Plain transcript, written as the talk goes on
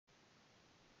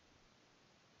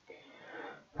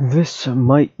This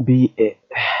might be it.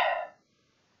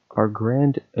 Our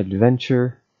grand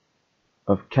adventure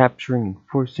of capturing and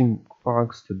forcing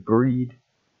frogs to breed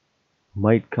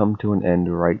might come to an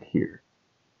end right here.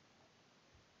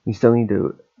 We still need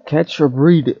to catch or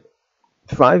breed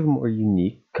 5 more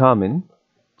unique, common,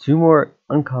 2 more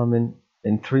uncommon,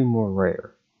 and 3 more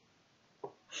rare.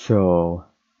 So,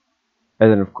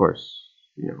 and then of course,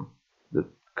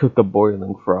 cook a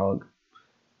boiling frog.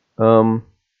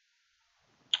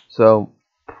 So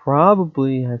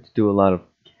probably have to do a lot of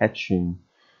catching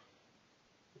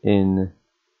in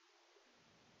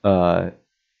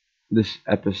this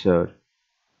episode.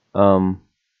 Why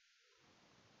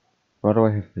do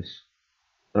I have this?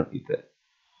 I don't need that.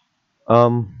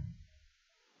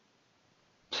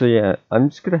 So yeah, I'm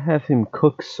just gonna have him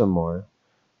cook some more,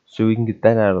 so we can get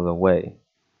that out of the way.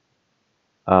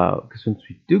 Because once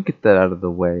we do get that out of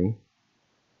the way,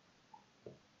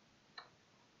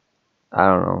 I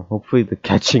don't know. Hopefully, the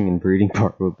catching and breeding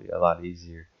part will be a lot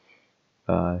easier.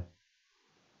 Cook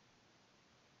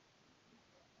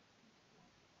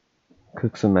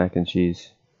some mac and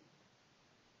cheese.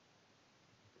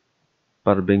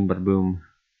 Bada bing, bada boom.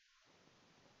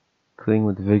 Clean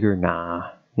with vigor?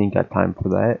 Nah, ain't got time for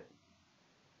that.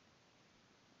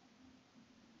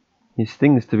 His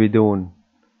things to be doing.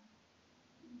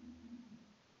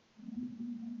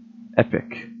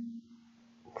 Epic.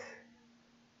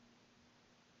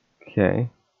 Okay.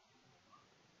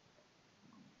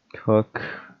 Cook.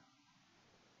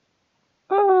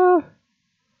 Let's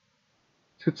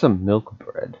get some milk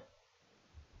bread.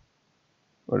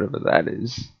 Whatever that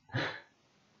is.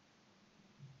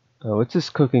 What's his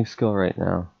cooking skill right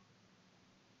now?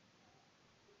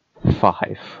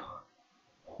 5.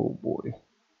 Oh boy.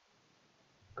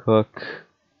 Cook.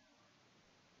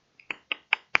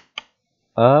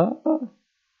 And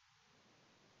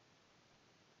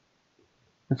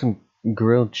some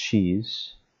grilled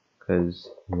cheese. Because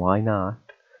why not?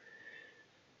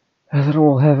 And then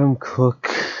we'll have him cook.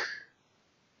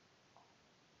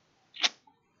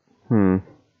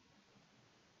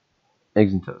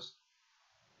 Eggs and toast.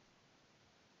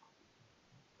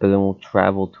 And then we'll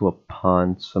travel to a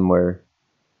pond somewhere.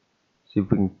 See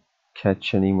if we can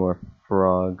catch any more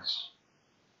frogs.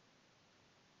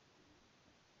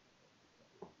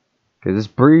 Because this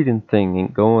breeding thing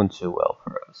ain't going too well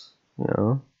for us,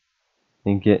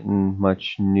 Ain't getting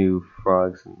much new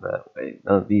frogs in that way.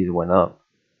 None of these went up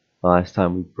the last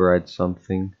time we bred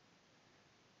something.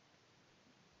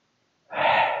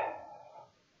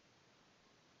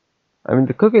 I mean,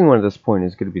 the cooking one at this point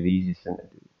is going to be the easiest thing to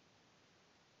do.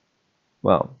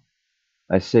 Well,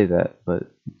 I say that, but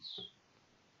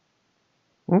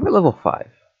we're at level 5.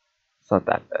 It's not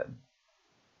that bad.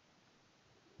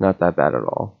 Not that bad at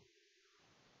all.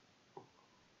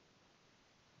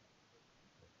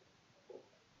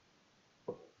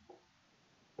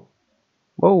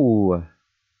 Whoa!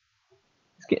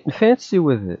 He's getting fancy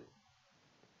with it.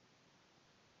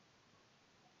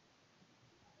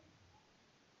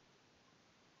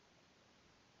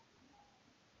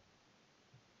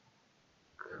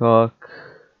 Cook.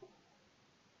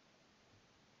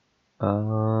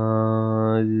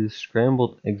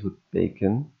 Scrambled eggs with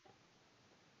bacon.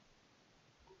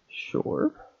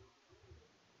 Sure.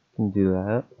 Can do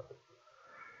that.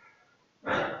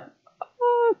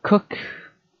 Cook.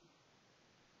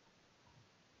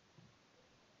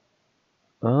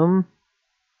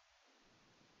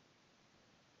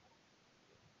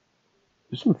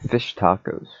 There's some fish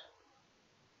tacos.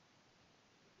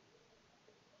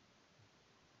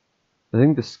 I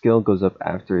think the skill goes up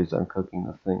after he's done cooking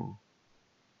the thing.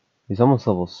 He's almost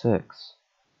level 6.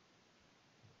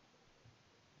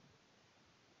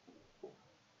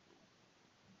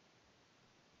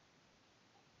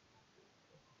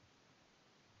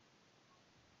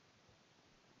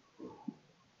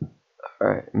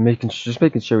 Alright, just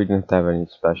making sure we didn't have to have any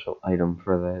special item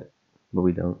for that, but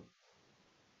we don't.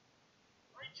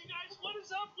 Alright, you guys, what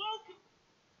is up?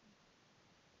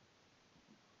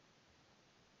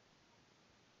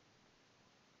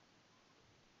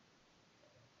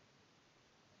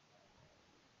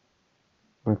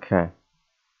 Welcome. Okay.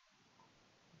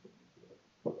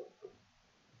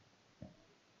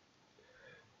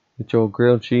 Get your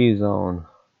grilled cheese on.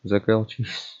 Is that grilled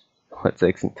cheese? What's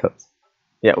eggs and toast?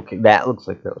 Yeah, okay, that looks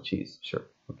like grilled cheese. Sure,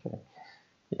 okay.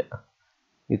 Yeah.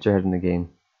 Get your head in the game.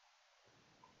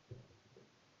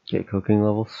 Okay, cooking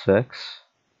level 6.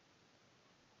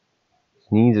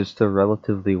 His knees are still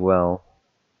relatively well.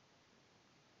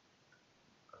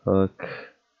 Cook.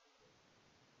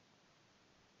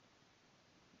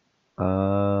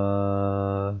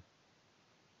 Let's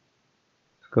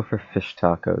go for fish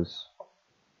tacos.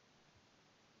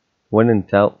 When in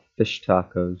doubt, fish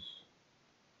tacos.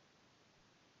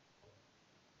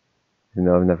 You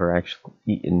know, I've never actually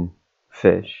eaten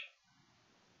fish,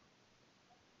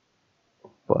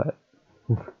 but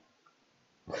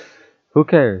who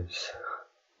cares?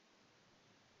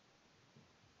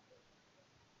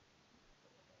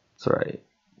 That's right.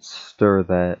 Stir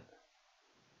that.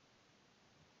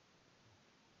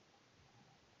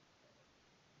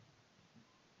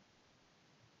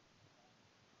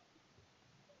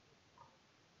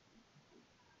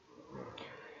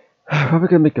 Probably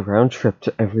gonna make a round trip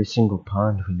to every single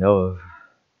pond we know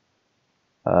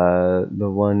of. The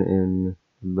one in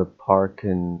the park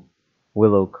in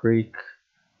Willow Creek,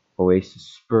 Oasis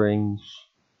Springs.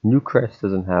 Newcrest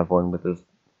doesn't have one, but there's,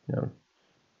 you know,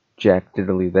 Jack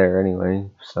Diddley there anyway,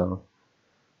 so.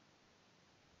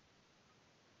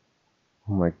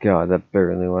 Oh my god, that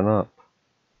barely went up.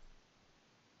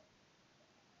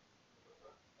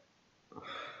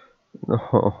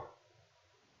 No.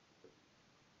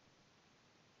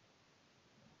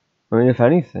 I mean, if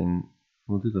anything,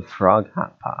 we'll do the frog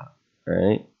hot pot,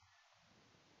 right?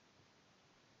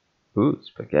 Ooh,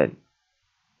 spaghetti.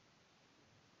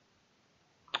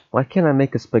 Why can't I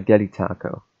make a spaghetti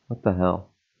taco? What the hell?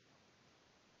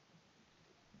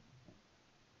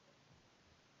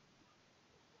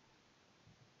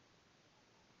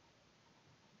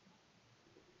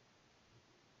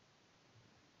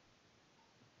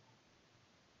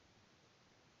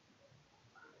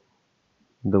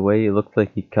 The way it looked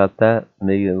like he cut that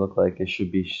made it look like it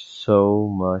should be so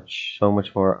much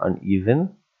more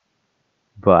uneven.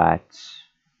 But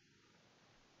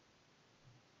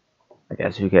I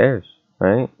guess who cares,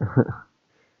 right?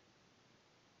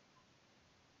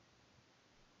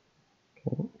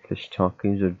 Okay, fish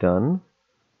tacos are done.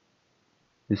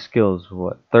 The skill is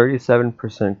what?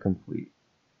 37% complete.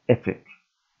 Epic.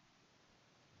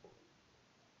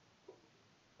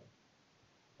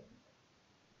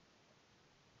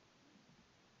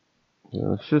 You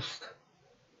know, let's just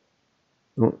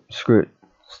screw it.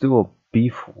 Let's do a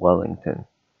beef Wellington.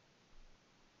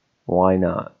 Why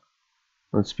not?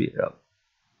 Let's speed it up.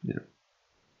 You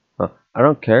know, I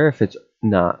don't care if it's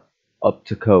not up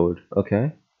to code,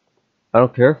 okay? I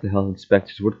don't care if the health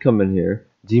inspectors would come in here,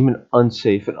 deem it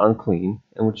unsafe and unclean,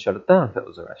 and would shut it down if it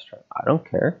was a restaurant. I don't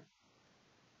care.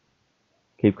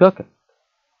 Keep cooking.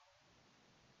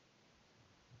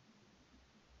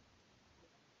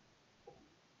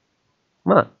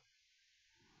 Come on.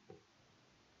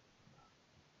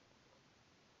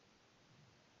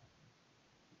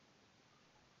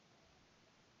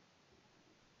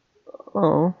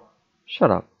 Oh,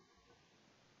 shut up.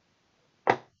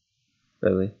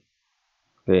 Really?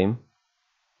 Game?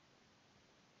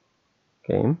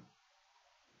 Game?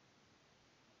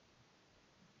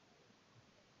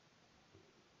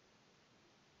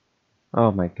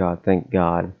 Oh my god, thank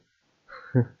god.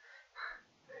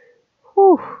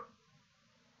 Whew.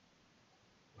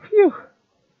 Phew.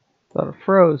 Thought it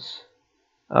froze.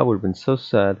 I would have been so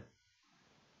sad.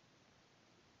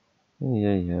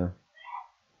 Yeah.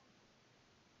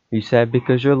 You sad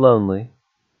because you're lonely?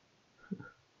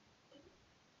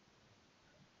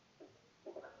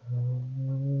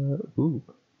 Ooh,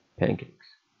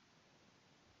 pancakes.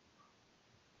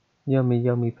 Yummy,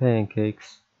 yummy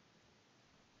pancakes.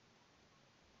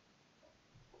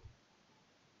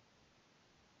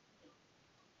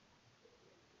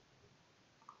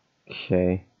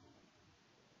 Okay.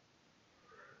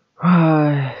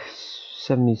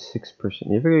 76%.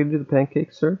 You ever gonna do the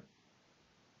pancakes, sir?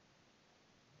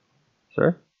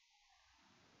 Sir?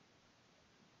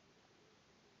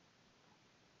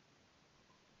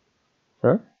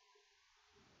 Sir?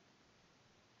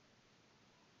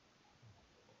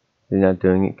 He's not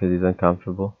doing it because he's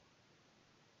uncomfortable.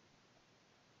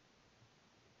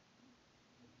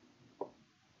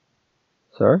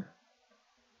 Sir?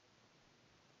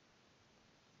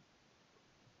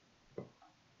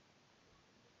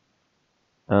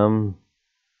 Um.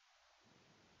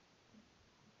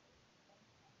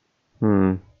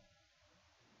 Hmm.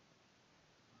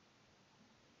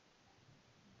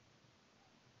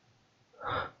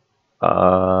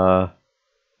 Uh.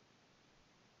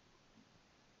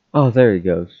 Oh, there he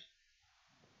goes.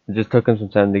 It just took him some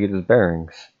time to get his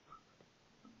bearings.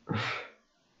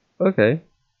 Okay.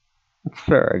 That's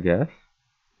fair, I guess.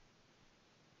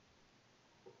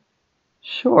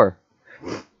 Sure.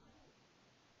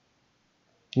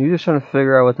 You're just trying to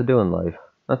figure out what to do in life.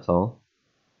 That's all.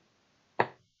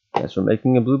 Guess we're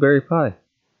making a blueberry pie.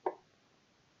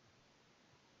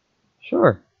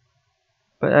 Sure.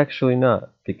 But actually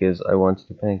not, because I want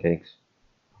the pancakes.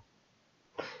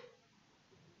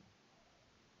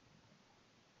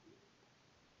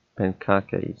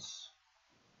 Pancakes.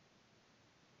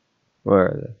 Where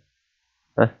are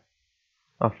they? Huh?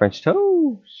 Oh, French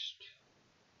toast.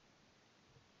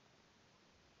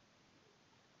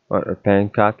 What are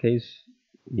pancakes?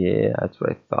 Yeah, that's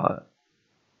what I thought.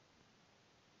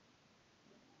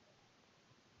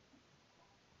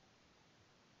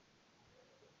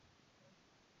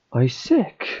 Are you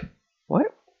sick?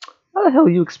 What? How the hell are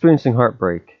you experiencing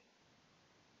heartbreak?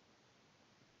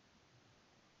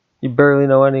 You barely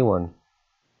know anyone.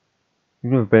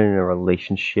 You've never been in a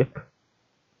relationship.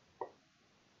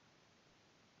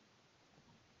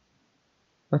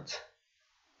 What?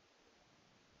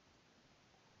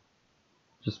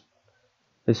 Just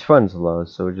his friend's low,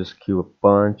 so we just queue a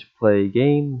bunch, play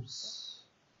games.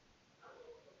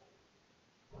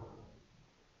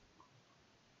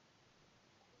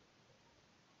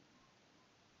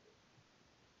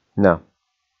 No.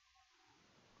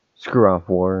 Screw off,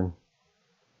 Warren.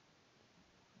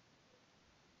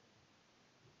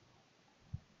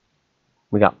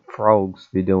 We got frogs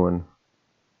to be doing.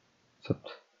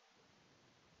 Except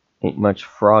ain't much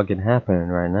frogging happening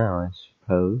right now, I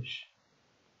suppose.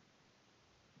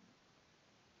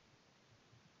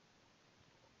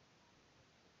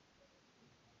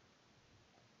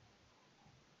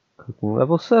 Cooking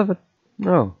level 7.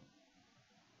 Oh,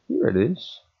 here it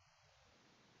is.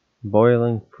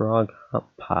 Boiling frog hot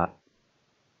pot.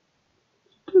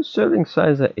 Do serving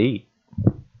size at 8.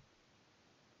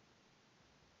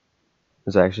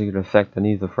 Is that actually going to affect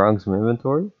any of the frogs in my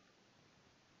inventory?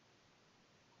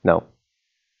 No.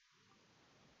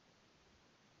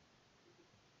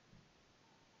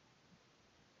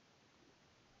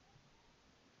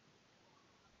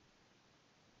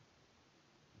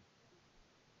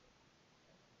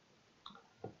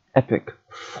 Epic.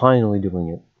 Finally doing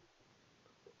it.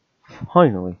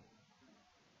 Finally.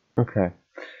 Okay.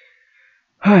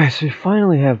 Alright, so we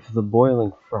finally have the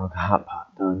boiling frog hot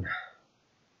pot done.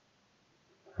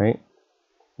 Right?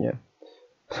 Yeah.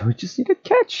 So we just need a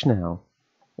catch now.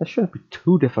 That shouldn't be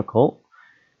too difficult.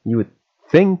 You would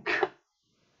think.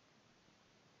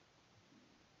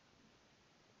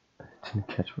 Didn't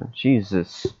catch one.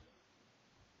 Jesus.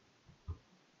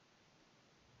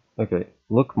 Okay,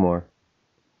 look more.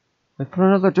 I put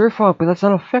another dirt frog, but that's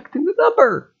not affecting the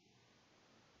number.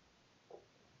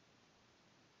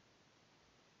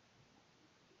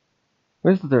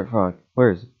 Where's the dirt frog? Where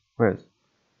is it? Where is it?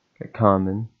 Okay,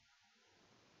 common.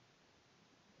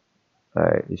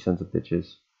 Alright, you sons of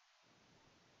bitches.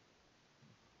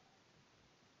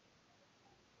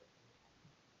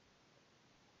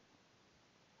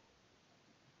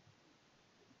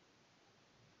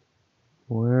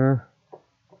 Where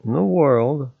in the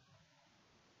world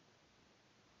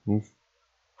these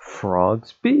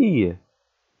frogs be?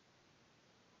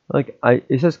 Like,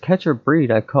 it says catch or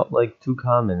breed. I caught like 2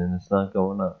 common and it's not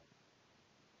going up.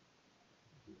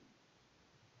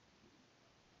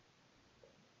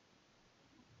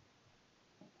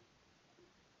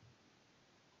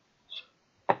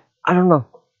 I don't know.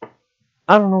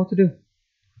 I don't know what to do.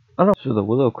 I don't. So the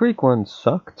Willow Creek one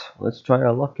sucked. Let's try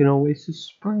our luck in Oasis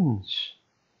Springs.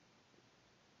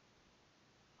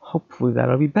 Hopefully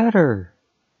that'll be better.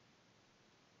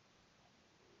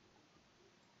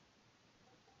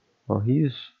 Well,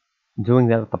 he's doing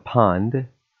that at the pond.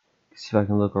 See if I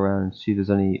can look around and see if there's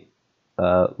any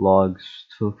logs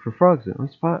to look for frogs in. I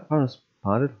found a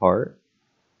spotted heart.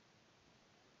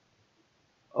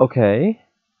 Okay.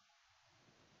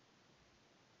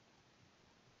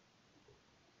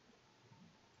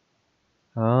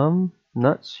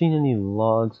 Not seeing any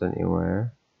logs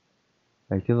anywhere.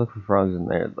 I could look for frogs in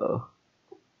there though.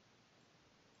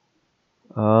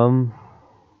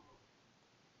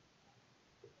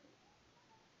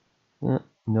 Yeah,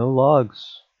 no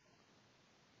logs.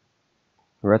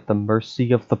 We're at the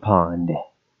mercy of the pond.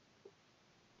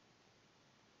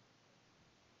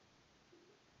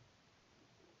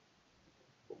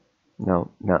 No,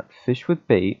 not fish with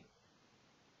bait.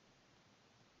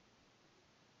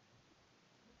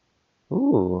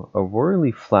 Ooh, a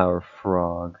whirly flower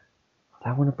frog.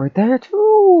 That one up right there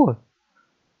too.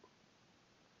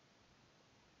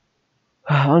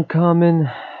 Uncommon,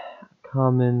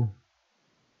 common,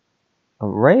 a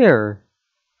rare.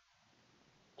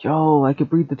 Yo, I could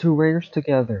breed the 2 rares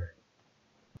together.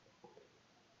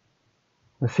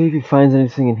 Let's see if he finds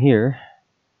anything in here.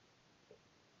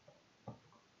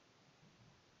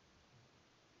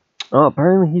 Oh,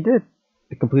 apparently he did.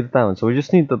 He completed that one. So we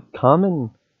just need the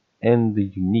common and the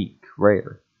unique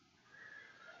rare.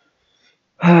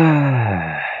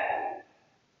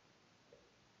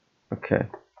 Okay.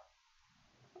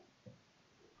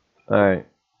 Alright.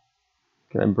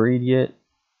 Can I breed yet?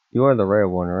 You are the rare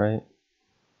one, right?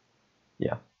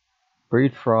 Yeah.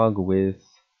 Breed frog with...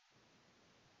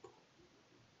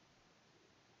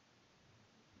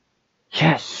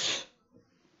 Yes!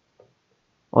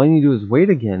 All you need to do is wait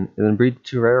again, and then breed the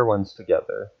two rare ones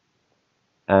together.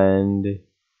 And...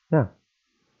 yeah.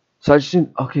 So I just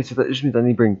need... okay, so that just means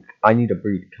I need to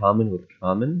breed common with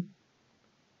common?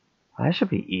 That should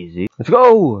be easy. Let's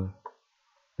go!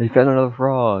 They found another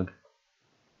frog.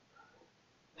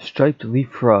 Striped leaf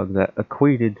frog that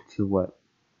equated to what?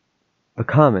 The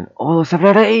common. Oh, 7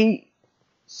 out of 8!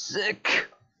 Sick!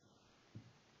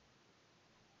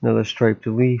 Another striped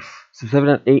leaf. So 7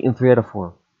 out of 8 and 3 out of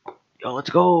 4. Yo,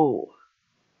 let's go!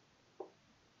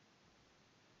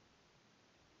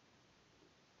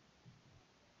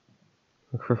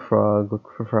 Look for frog,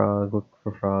 look for frog, look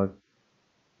for frog.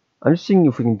 I'm just seeing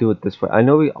if we can do it this way. I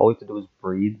know all we have to do is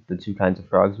breed the two kinds of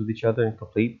frogs with each other and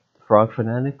complete the frog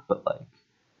fanatic, but like,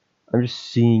 I'm just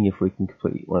seeing if we can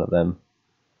complete one of them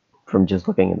from just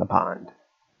looking in the pond.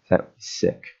 That would be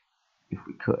sick if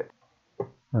we could.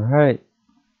 Alright,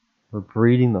 we're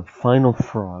breeding the final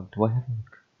frog. Do I have a...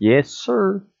 Yes,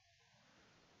 sir!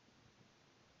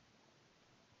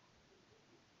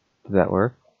 Did that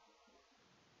work?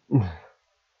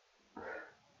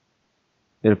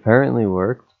 It apparently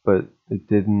worked, but it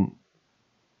didn't...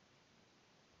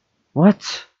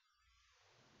 What?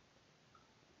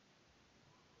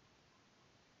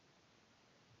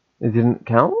 It didn't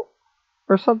count?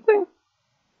 Or something?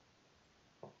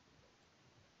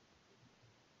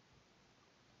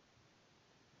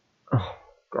 Oh,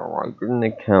 God, why didn't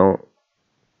it count?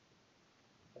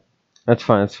 That's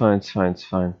fine, it's fine, it's fine, it's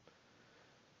fine.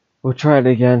 We'll try it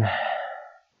again.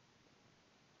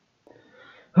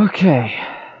 Okay.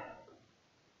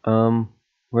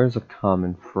 Where's a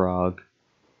common frog?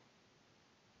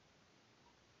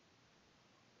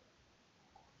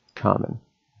 Common.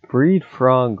 Breed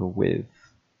frog with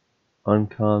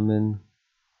uncommon,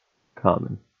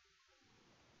 common.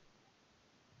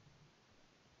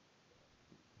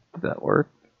 Did that work?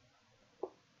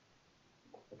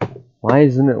 Why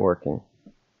isn't it working?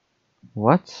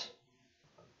 What?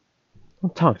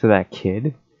 Don't talk to that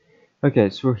kid.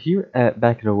 Okay, so we're here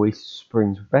back at Oasis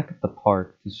Springs. We're back at the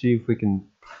park to see if we can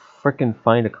frickin'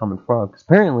 find a common frog. Because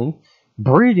apparently,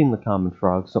 breeding the common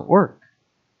frogs don't work.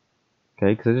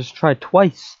 Okay, because I just tried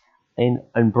twice, and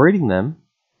breeding them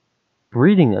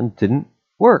didn't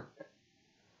work.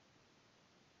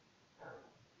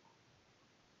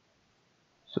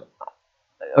 So,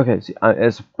 okay, see,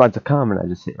 as a common, I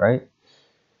just say, right?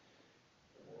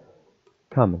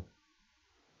 Common.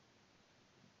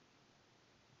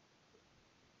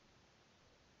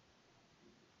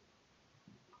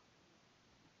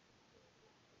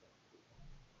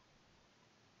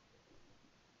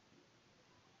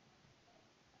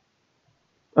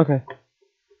 Okay.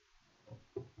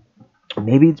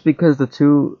 Maybe it's because the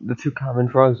two common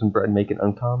frogs and bread make it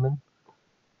uncommon.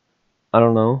 I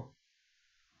don't know.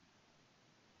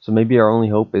 So maybe our only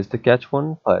hope is to catch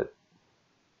one, but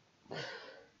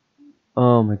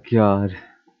oh my god.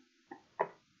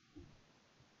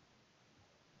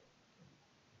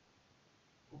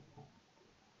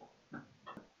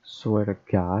 Swear to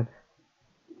god.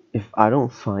 If I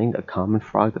don't find a common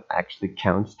frog that actually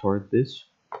counts toward this,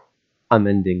 I'm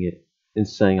ending it and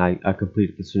saying I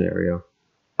completed the scenario.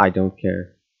 I don't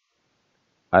care.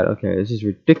 I don't care. This is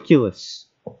ridiculous.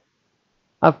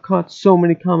 I've caught so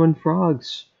many common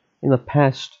frogs in the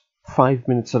past 5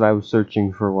 minutes that I was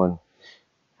searching for one.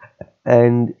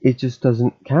 And it just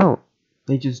doesn't count.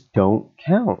 They just don't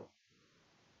count.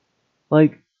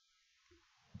 Like,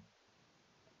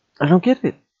 I don't get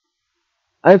it.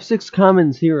 I have 6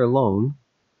 commons here alone.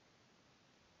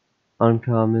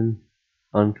 Uncommon,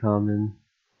 uncommon,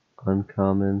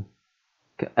 uncommon,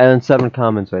 and 7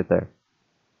 commons right there.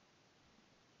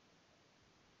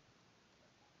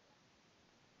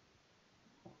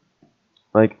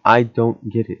 Like, I don't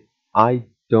get it. I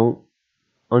don't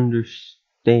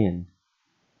understand.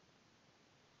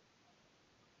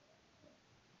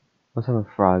 What type of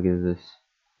frog is this?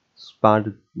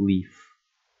 Spotted leaf.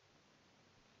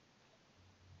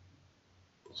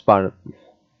 Spotted leaf.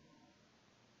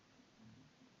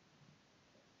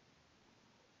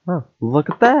 Oh, look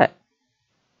at that.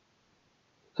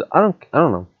 So I don't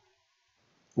know.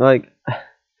 Like,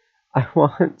 I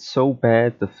want so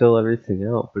bad to fill everything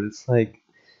out, but it's like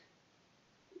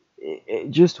it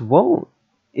just won't.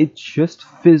 It just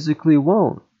physically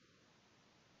won't.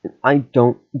 I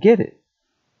don't get it.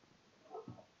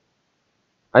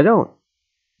 I don't.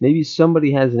 Maybe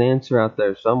somebody has an answer out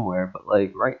there somewhere, but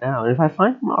like right now, and if I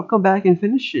find them, I'll come back and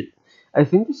finish it. I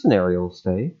think the scenario will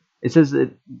stay. It says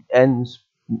it ends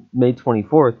May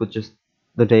 24th, which is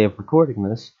the day of recording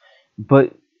this.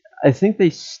 But I think they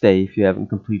stay if you haven't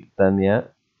completed them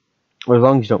yet, or as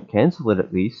long as you don't cancel it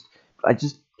at least. But I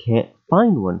just can't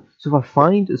find one. So if I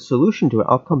find a solution to it,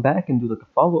 I'll come back and do like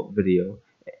a follow-up video,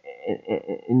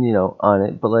 and on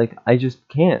it. But like I just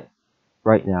can't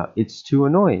right now. It's too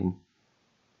annoying.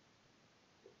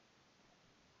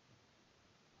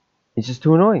 It's just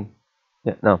too annoying.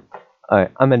 Yeah, no.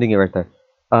 Alright, I'm ending it right there.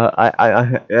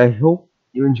 I hope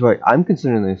you enjoy. I'm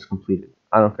considering this completed.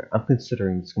 I don't care. I'm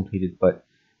considering this completed, but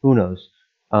who knows?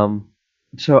 Um,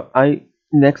 so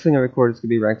next thing I record is gonna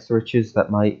be rags to riches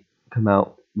that might come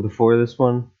out before this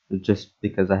one, just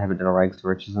because I haven't done a rags to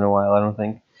riches in a while. I don't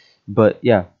think, but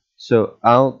yeah. So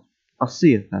I'll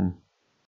see it then.